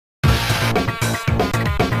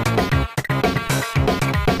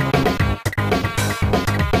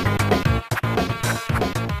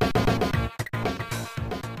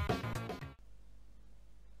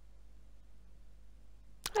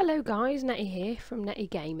guys, Nettie here from Nettie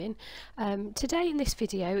Gaming. Today in this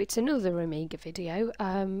video it's another Amiga video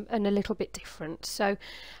and a little bit different. So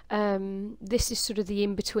this is sort of the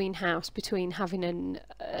in-between house between having an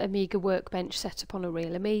Amiga workbench set up on a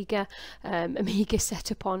real Amiga, Amiga set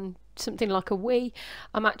up on something like a Wii.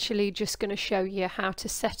 I'm actually just going to show you how to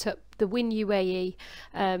set up the WinUAE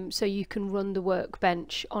so you can run the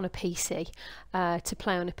workbench on a PC, to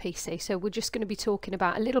play on a PC. So we're just going to be talking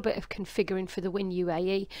about a little bit of configuring for the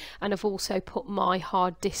WinUAE, and I've also put my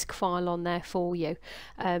hard disk file on there for you,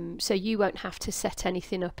 so you won't have to set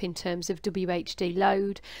anything up in terms of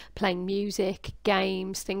whdload, playing music,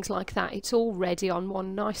 games, things like that. It's all ready on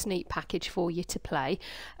one nice neat package for you to play,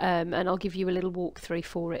 and I'll give you a little walkthrough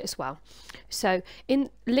for it as well. So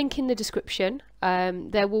link in the description.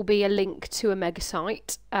 There will be a link to a mega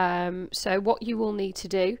site, so what you will need to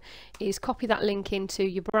do is copy that link into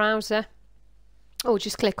your browser, or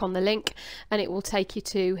just click on the link and it will take you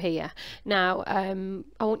to here. Now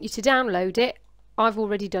I want you to download it. I've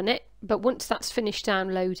already done it, but once that's finished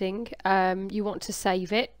downloading, you want to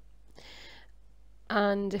save it,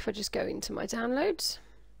 and if I just go into my downloads,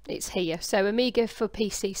 it's here. So Amiga for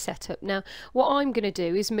PC setup. Now what I'm going to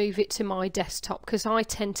do is move it to my desktop, because I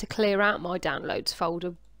tend to clear out my downloads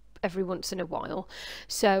folder every once in a while,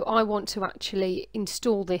 so I want to actually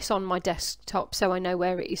install this on my desktop so I know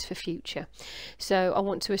where it is for future. So I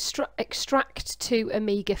want to extract to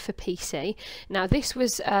Amiga for PC. Now this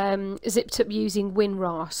was zipped up using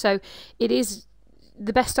WinRAR, so it is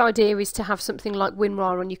the best idea is to have something like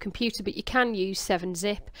WinRAR on your computer, but you can use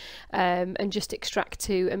 7-zip and just extract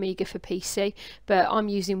to Amiga for PC, but I'm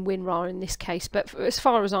using WinRAR in this case, but as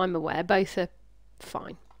far as I'm aware both are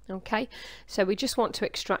fine. Okay, so we just want to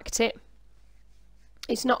extract it.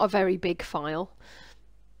 It's not a very big file.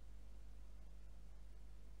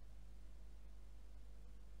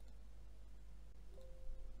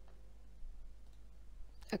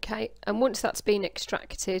 Okay, and once that's been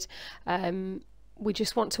extracted, we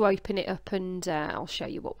just want to open it up, and I'll show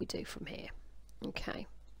you what we do from here. Okay.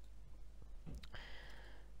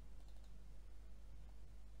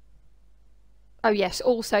 Oh yes,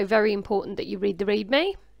 also very important that you read the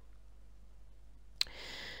README.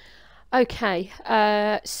 Okay,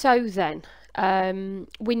 so then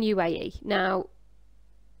WinUAE. Now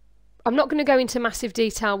I'm not going to go into massive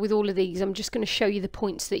detail with all of these. I'm just going to show you the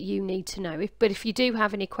points that you need to know. But if you do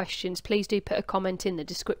have any questions, please do put a comment in the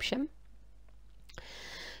description.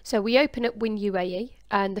 So we open up WinUAE,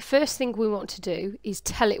 and the first thing we want to do is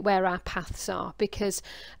tell it where our paths are, because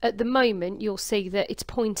at the moment you'll see that it's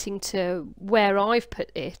pointing to where I've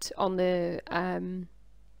put it on the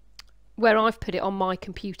on my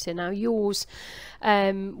computer. Now yours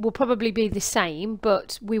will probably be the same,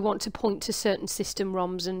 but we want to point to certain system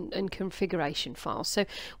ROMs and configuration files. So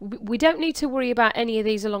we don't need to worry about any of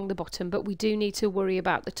these along the bottom, but we do need to worry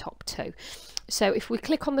about the top two. So if we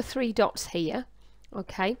click on the three dots here,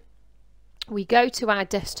 okay, we go to our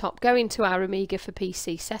desktop, go into our Amiga for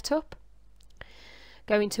PC setup,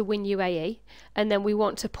 go into WinUAE, and then we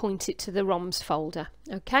want to point it to the ROMs folder.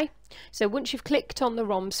 Okay, so once you've clicked on the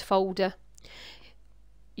ROMs folder,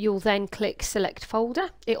 you'll then click select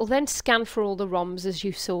folder. It'll then scan for all the ROMs as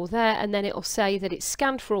you saw there, and then it'll say that it's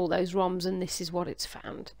scanned for all those ROMs and this is what it's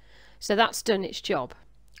found. So that's done its job.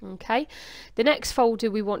 Okay, the next folder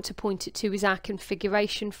we want to point it to is our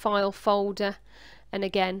configuration file folder, and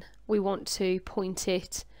again we want to point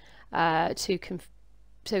it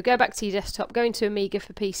so go back to your desktop, go into Amiga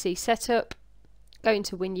for PC setup, go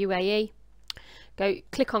into WinUAE, go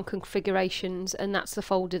click on configurations, and that's the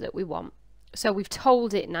folder that we want. So we've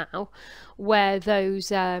told it now where those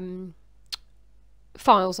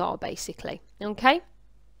files are basically. Okay,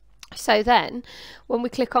 so then when we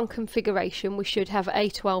click on configuration, we should have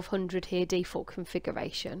A1200 here, default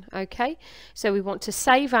configuration. Okay, so we want to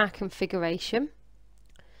save our configuration,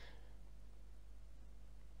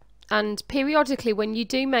 and periodically when you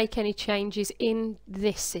do make any changes in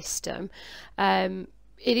this system,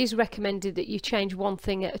 it is recommended that you change one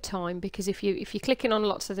thing at a time, because if you're clicking on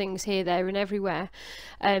lots of things here, there and everywhere,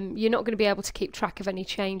 you're not going to be able to keep track of any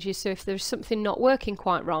changes. So if there's something not working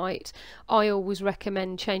quite right, I always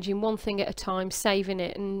recommend changing one thing at a time, saving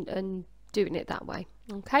it and doing it that way.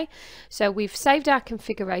 Okay, so we've saved our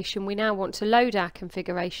configuration. We now want to load our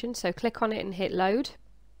configuration, so click on it and hit load.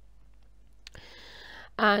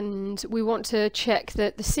 And we want to check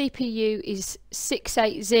that the CPU is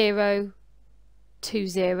 68020.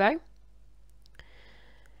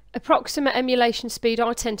 Approximate emulation speed,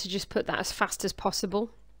 I tend to just put that as fast as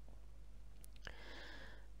possible.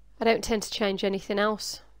 I don't tend to change anything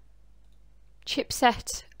else.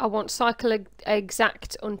 Chipset, I want cycle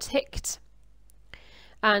exact unticked.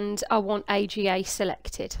 and I want AGA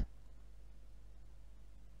selected.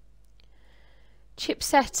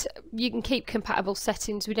 Chipset, you can keep compatible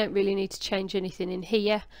settings, we don't really need to change anything in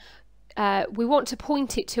here. We want to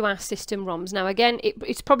point it to our system ROMs. Now again,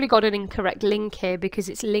 it's probably got an incorrect link here because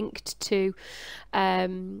it's linked to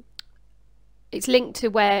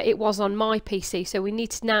where it was on my PC, so we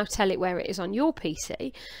need to now tell it where it is on your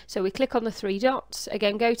PC. So we click on the three dots,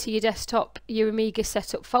 again go to your desktop, your Amiga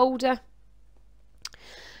setup folder,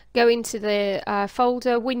 go into the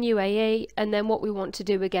folder, WinUAE, and then what we want to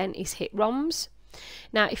do again is hit ROMs.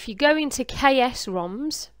 Now if you go into KS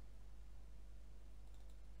ROMs,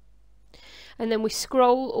 and then we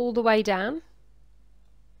scroll all the way down,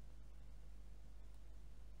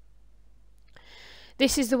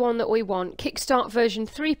 this is the one that we want, Kickstart version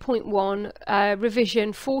 3.1,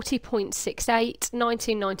 revision 40.68,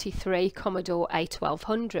 1993, Commodore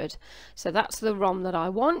A1200. So that's the ROM that I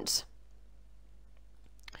want.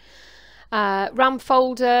 RAM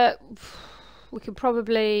folder, we could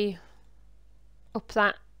probably up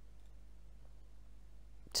that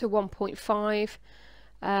to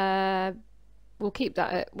 1.5. We'll keep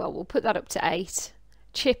that at, well, we'll put that up to 8.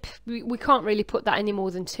 Chip, we can't really put that any more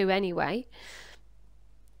than 2 anyway.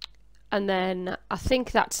 And then I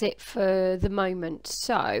think that's it for the moment.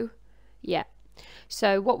 So yeah,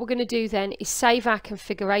 so what we're going to do then is save our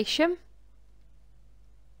configuration.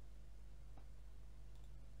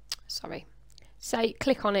 Sorry,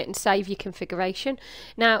 click on it and save your configuration.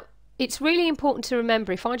 Now it's really important to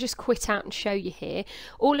remember, if I just quit out and show you here,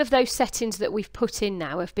 all of those settings that we've put in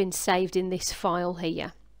now have been saved in this file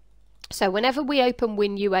here. So whenever we open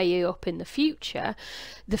WinUAE up in the future,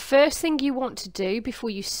 the first thing you want to do before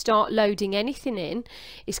you start loading anything in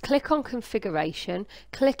is click on configuration,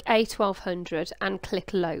 click A1200 and click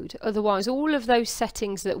load. Otherwise all of those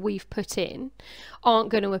settings that we've put in aren't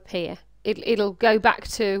going to appear. It'll go back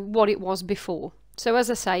to what it was before. So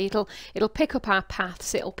as I say, it'll pick up our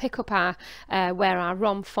paths, it'll pick up our where our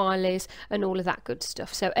ROM file is and all of that good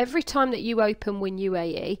stuff. So every time that you open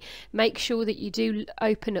WinUAE, make sure that you do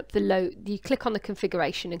open up the load, you click on the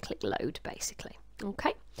configuration and click load basically.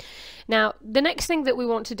 Okay. Now the next thing that we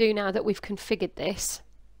want to do now that we've configured this,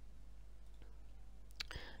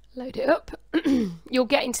 load it up, you'll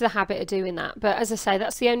get into the habit of doing that, but as I say,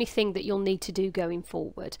 that's the only thing that you'll need to do going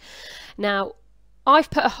forward. Now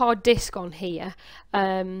I've put a hard disk on here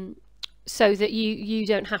so that you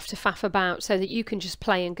don't have to faff about, so that you can just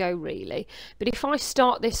play and go really. But if I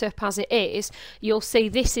start this up as it is, you'll see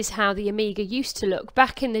this is how the Amiga used to look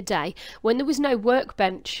back in the day when there was no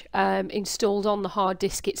workbench installed on the hard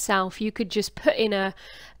disk itself. You could just put in a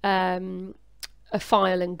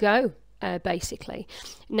file and go basically.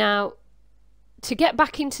 Now to get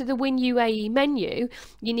back into the WinUAE menu,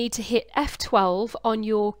 you need to hit F12 on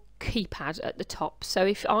your keypad at the top. So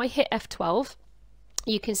if I hit F12,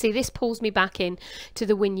 you can see this pulls me back in to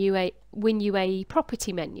the WinUAE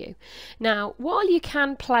property menu. Now while you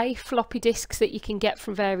can play floppy disks that you can get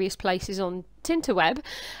from various places on Tinterweb,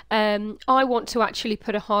 I want to actually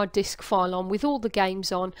put a hard disk file on with all the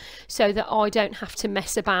games on, so that I don't have to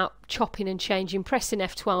mess about chopping and changing, pressing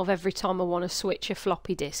F12 every time I want to switch a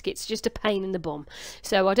floppy disk. It's just a pain in the bum,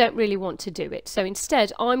 so I don't really want to do it. So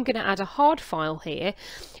instead I'm going to add a hard file here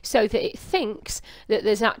so that it thinks that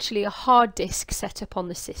there's actually a hard disk set up on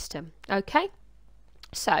the system. Okay,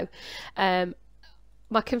 so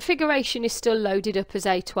my configuration is still loaded up as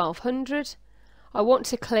A1200. I want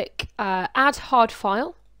to click add hard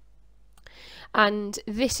file, and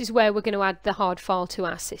this is where we're going to add the hard file to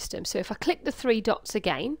our system. So if I click the three dots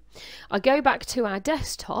again, I go back to our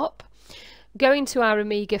desktop, go into our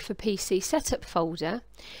Amiga for PC setup folder,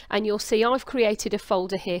 and you'll see I've created a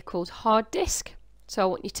folder here called hard disk. So I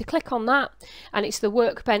want you to click on that, and it's the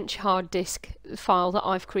workbench hard disk file that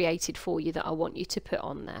I've created for you that I want you to put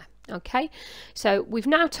on there. Okay, so we've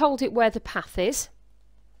now told it where the path is.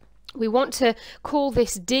 We want to call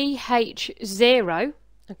this DH0,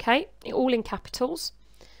 okay, all in capitals.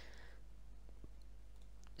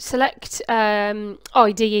 Select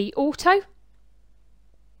IDE Auto,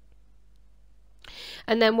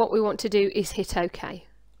 and then what we want to do is hit OK.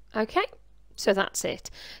 Okay, so that's it.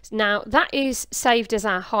 Now that is saved as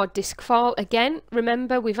our hard disk file. Again,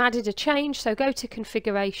 remember we've added a change, so go to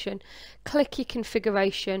configuration, click your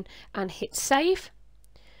configuration and hit save.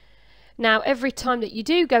 Now every time that you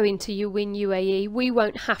do go into your WinUAE, we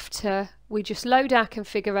won't have to, we just load our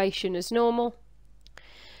configuration as normal,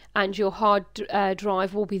 and your hard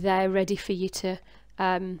drive will be there ready for you to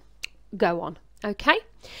go on. Okay,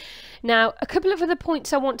 now a couple of other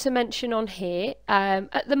points I want to mention on here.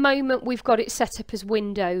 At the moment we've got it set up as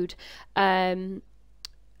windowed.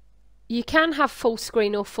 you can have full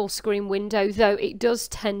screen or full screen window, though it does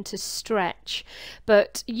tend to stretch,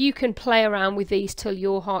 but you can play around with these till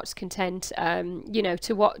your heart's content, you know,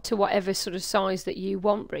 to whatever sort of size that you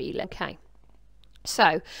want, really. Okay,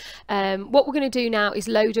 so what we're going to do now is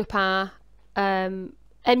load up our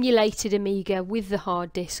emulated Amiga with the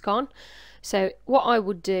hard disk on. So what I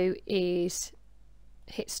would do is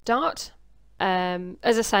hit start.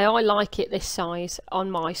 As I say, I like it this size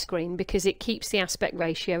on my screen because it keeps the aspect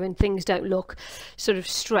ratio and things don't look sort of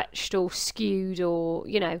stretched or skewed or,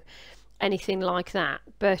 you know, anything like that.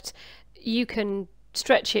 But you can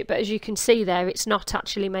stretch it, but as you can see there, it's not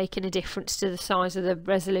actually making a difference to the size of the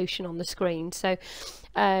resolution on the screen. So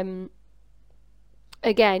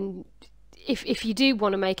again, if you do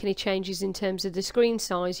want to make any changes in terms of the screen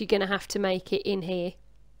size, you're going to have to make it in here.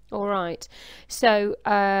 Alright, so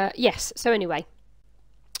yes, so anyway,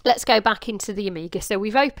 let's go back into the Amiga. So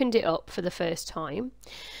we've opened it up for the first time.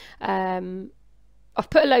 I've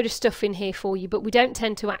put a load of stuff in here for you, but we don't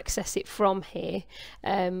tend to access it from here.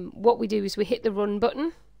 What we do is we hit the run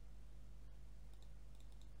button,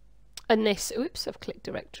 and this, oops, I've clicked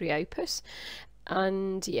directory opus,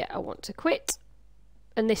 and yeah, I want to quit,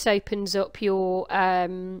 and this opens up your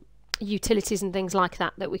utilities and things like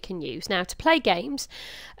that we can use. Now, to play games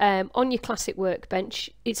on your classic workbench,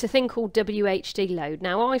 it's a thing called whdload.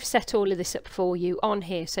 Now, I've set all of this up for you on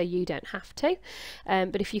here so you don't have to,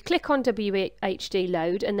 but if you click on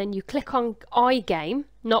whdload and then you click on iGame,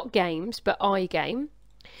 not games but iGame,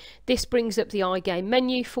 this brings up the iGame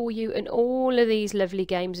menu for you, and all of these lovely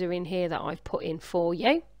games are in here that I've put in for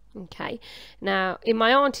you. Okay, now in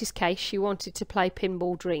my auntie's case, she wanted to play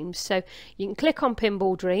Pinball Dreams, so you can click on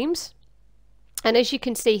Pinball Dreams, and as you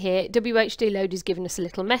can see here, whdload is giving us a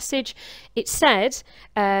little message. It said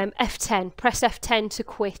F10, press F10 to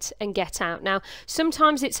quit and get out. Now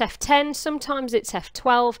sometimes it's F10, sometimes it's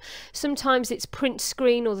F12, sometimes it's print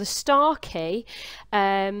screen or the star key,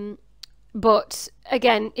 but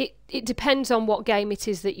again, it depends on what game it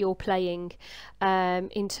is that you're playing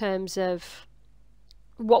in terms of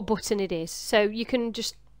what button it is. So you can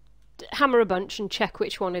just hammer a bunch and check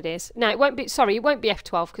which one it is. Now it won't be, sorry, it won't be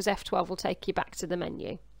F12 because F12 will take you back to the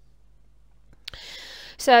menu.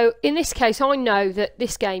 So in this case, I know that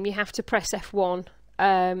this game you have to press F1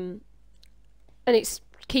 and it's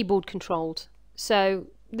keyboard controlled. So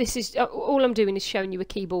this is all I'm doing is showing you a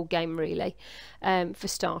keyboard game, really, for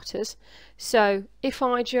starters. So if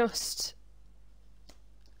I just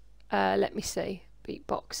let me see,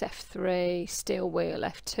 beatbox F3, steel wheel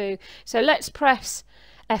F2. So let's press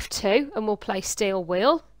F2 and we'll play steel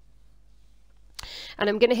wheel. And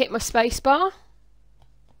I'm going to hit my space bar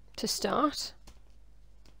to start,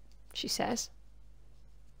 she says.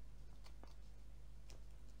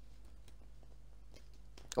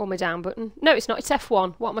 Or my down button. No, it's not, it's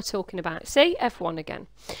F1. What am I talking about? See, F1 again.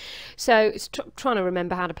 So it's trying to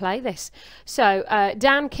remember how to play this. So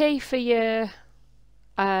down key for your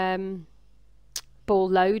ball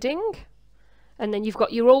loading, and then you've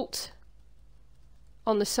got your Alt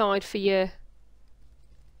on the side for your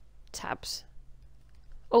tabs.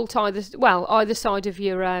 Alt either, well, either side of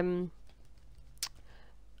your I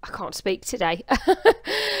can't speak today.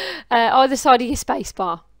 Either side of your space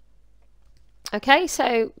bar. Okay,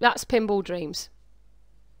 so that's Pinball Dreams.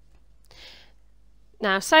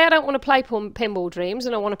 Now, say I don't want to play Pinball Dreams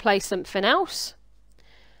and I want to play something else.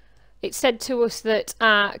 It said to us that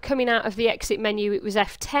coming out of the exit menu, it was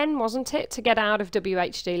F10, wasn't it, to get out of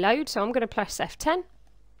whdload. So I'm going to press F10.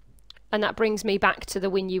 And that brings me back to the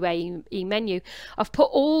WinUAE menu. I've put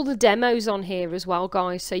all the demos on here as well,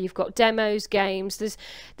 guys. So you've got demos, games.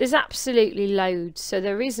 There's absolutely loads. So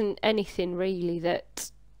there isn't anything really that,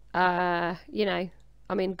 you know,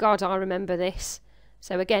 I mean, God, I remember this.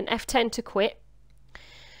 So again, F10 to quit.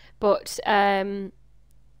 But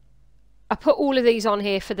I put all of these on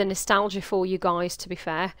here for the nostalgia for you guys, to be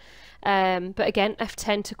fair. But again,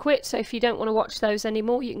 F10 to quit, so if you don't want to watch those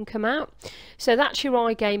anymore, you can come out. So that's your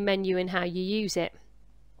iGame menu and how you use it.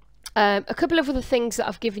 A couple of other things that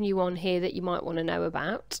I've given you on here that you might want to know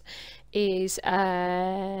about is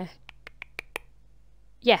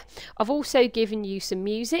yeah, I've also given you some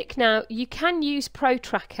music. Now you can use Pro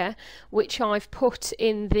Tracker, which I've put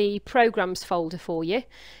in the programs folder for you,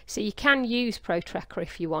 so you can use Pro Tracker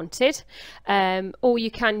if you wanted, or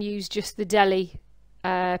you can use just the Deli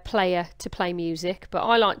player to play music, but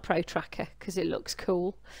I like Pro Tracker because it looks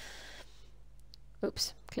cool.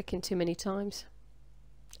 Oops, clicking too many times.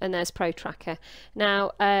 And there's Pro Tracker.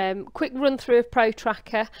 Now, quick run through of Pro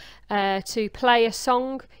Tracker. To play a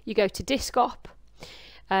song, you go to Disk Op.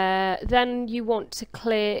 Then you want to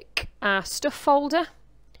click our stuff folder.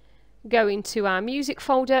 go into our music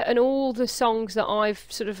folder, and all the songs that I've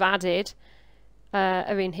sort of added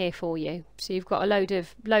are in here for you. So you've got a load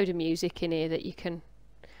of music in here that you can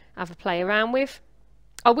have a play around with.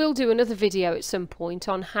 I will do another video at some point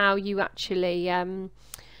on how you actually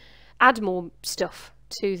add more stuff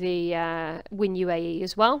to the WinUAE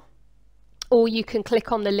as well, or you can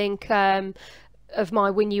click on the link of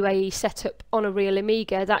my WinUAE setup on a real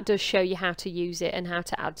Amiga. That does show you how to use it and how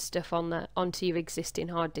to add stuff onto your existing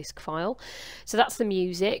hard disk file. So that's the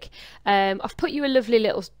music. I've put you a lovely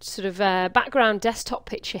little sort of background desktop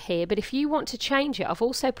picture here, but if you want to change it, I've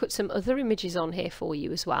also put some other images on here for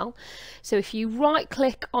you as well. So if you right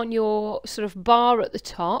click on your sort of bar at the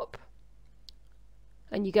top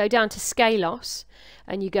and you go down to Scalos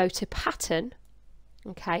and you go to pattern,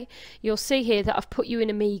 okay, you'll see here that I've put you an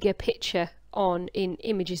Amiga picture on in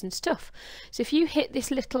images and stuff. So if you hit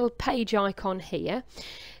this little page icon here,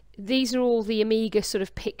 these are all the Amiga sort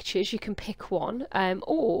of pictures. You can pick one,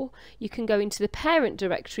 or you can go into the parent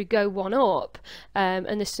directory, go one up, and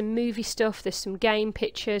there's some movie stuff, there's some game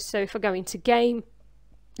pictures. So if I go into game,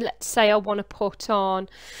 let's say I want to put on,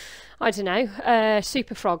 I don't know,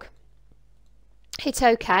 Super Frog, hit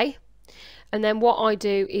OK, and then what I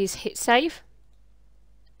do is hit save.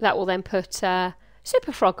 That will then put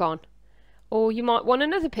Super Frog on. Or you might want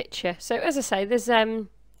another picture. So as I say, there's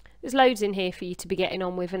loads in here for you to be getting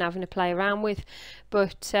on with and having a play around with.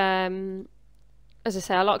 But as I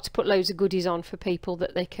say, I like to put loads of goodies on for people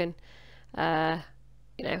that they can,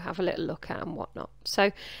 you know, have a little look at and whatnot.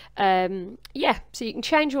 So yeah, so you can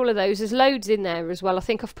change all of those. There's loads in there as well. I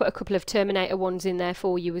think I've put a couple of Terminator ones in there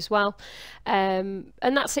for you as well. And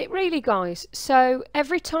that's it really, guys. So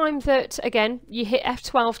every time that, again, you hit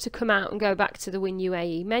F12 to come out and go back to the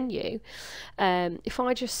WinUAE menu, if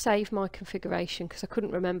I just save my configuration, because I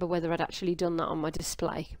couldn't remember whether I'd actually done that on my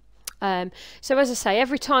display. So as I say,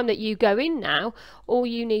 every time that you go in now, all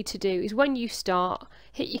you need to do is when you start,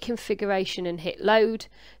 hit your configuration and hit load,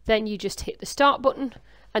 then you just hit the start button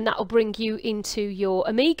and that will bring you into your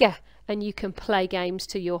Amiga and you can play games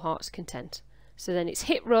to your heart's content. So then it's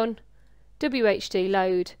hit run,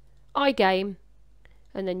 whdload, iGame,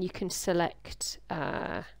 and then you can select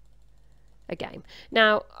a game.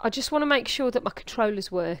 Now I just want to make sure that my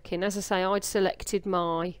controller's working. As I say, I'd selected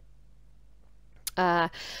my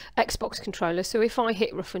Xbox controller, so if I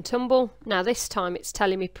hit rough and tumble, now this time it's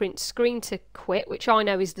telling me print screen to quit, which I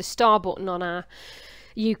know is the star button on our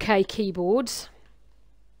UK keyboards,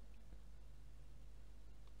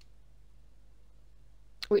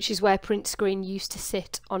 which is where print screen used to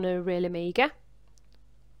sit on a real Amiga.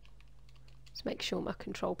 Let's make sure my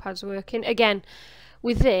control pad's working. Again,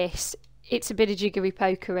 with this, it's a bit of jiggery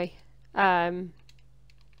pokery.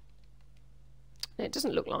 It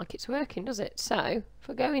doesn't look like it's working, does it? So if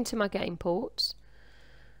I go into my game ports,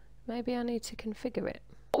 maybe I need to configure it.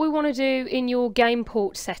 What we want to do in your game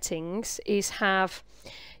port settings is have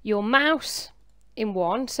your mouse in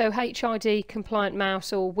one, so HID compliant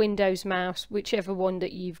mouse or Windows mouse, whichever one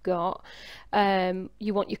that you've got.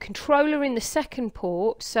 You want your controller in the second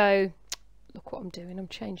port, so look what I'm doing, I'm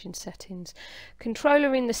changing settings.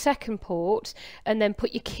 Controller in the second port, and then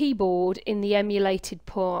put your keyboard in the emulated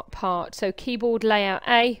part. So keyboard layout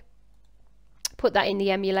A, put that in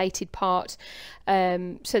the emulated part,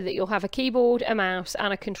 so that you'll have a keyboard, a mouse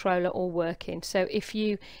and a controller all working. So if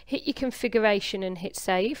you hit your configuration and hit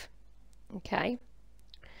save, okay,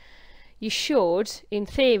 you should, in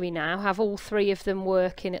theory now, have all three of them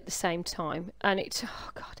working at the same time. And it's, oh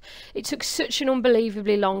God, it took such an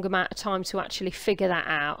unbelievably long amount of time to actually figure that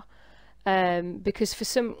out. Because for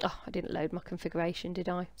some, oh, I didn't load my configuration, did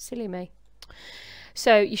I? Silly me.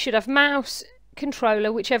 So you should have mouse,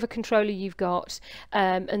 controller, whichever controller you've got,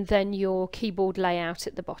 and then your keyboard layout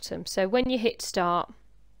at the bottom. So when you hit start,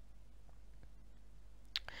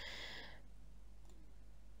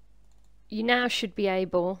 you now should be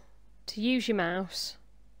able to use your mouse,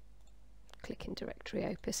 click in directory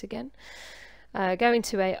opus again, go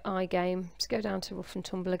into iGame, let's go down to rough and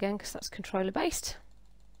tumble again because that's controller based.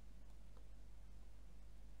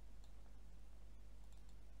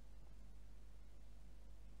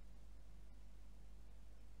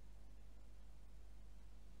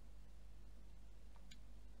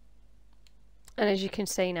 And as you can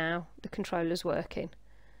see now, the controller's working.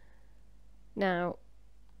 Now,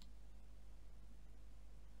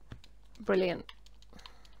 brilliant.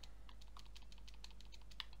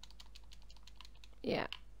 Yeah,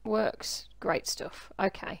 works. Great stuff.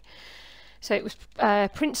 Okay, so it was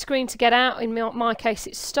print screen to get out. In my case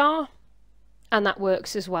it's star, and that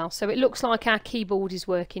works as well. So it looks like our keyboard is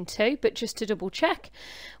working too, but just to double check,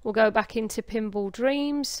 we'll go back into Pinball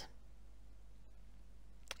Dreams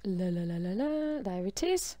There it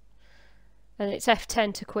is. And it's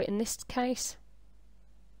F10 to quit in this case.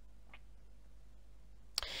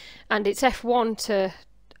 And it's F1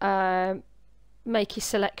 to make your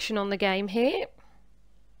selection on the game here.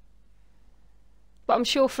 But I'm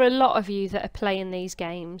sure for a lot of you that are playing these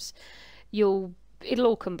games, it'll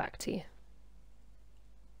all come back to you.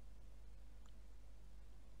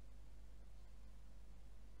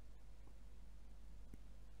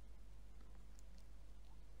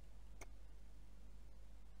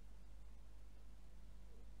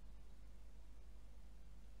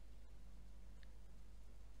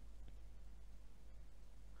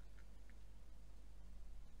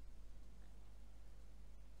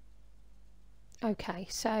 Okay,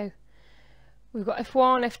 so we've got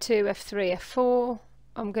F1, F2, F3, F4.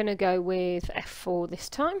 I'm going to go with F4 this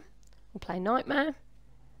time. We'll play Nightmare.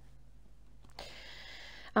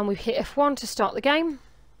 And we've hit F1 to start the game.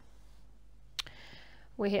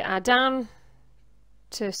 We hit our down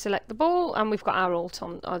to select the ball, and we've got our alt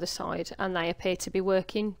on either side, and they appear to be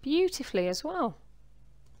working beautifully as well.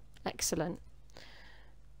 Excellent.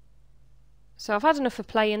 So I've had enough of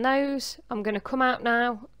playing those. I'm going to come out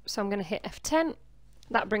now, so I'm going to hit F10.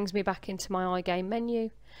 That brings me back into my iGame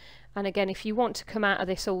menu. And again, if you want to come out of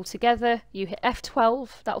this altogether, you hit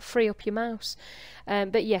F12. That'll free up your mouse.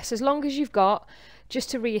 But yes, as long as you've got,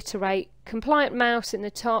 just to reiterate, compliant mouse in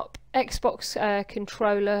the top, Xbox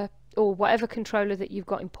controller, or whatever controller that you've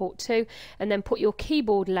got in port 2, and then put your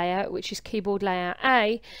keyboard layout, which is keyboard layout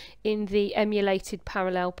A, in the emulated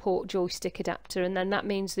parallel port joystick adapter, and then that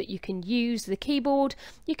means that you can use the keyboard,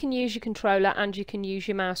 you can use your controller, and you can use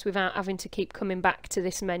your mouse without having to keep coming back to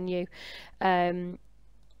this menu.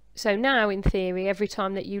 So now, in theory, every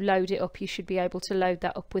time that you load it up, you should be able to load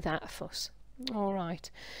that up without a fuss.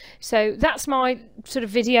 Alright, so that's my sort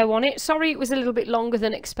of video on it. Sorry it was a little bit longer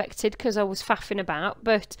than expected because I was faffing about,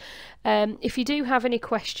 but if you do have any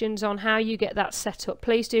questions on how you get that set up,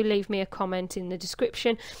 please do leave me a comment in the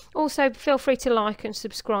description. Also, feel free to like and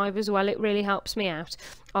subscribe as well, it really helps me out.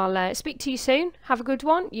 I'll speak to you soon. Have a good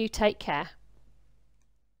one. You take care.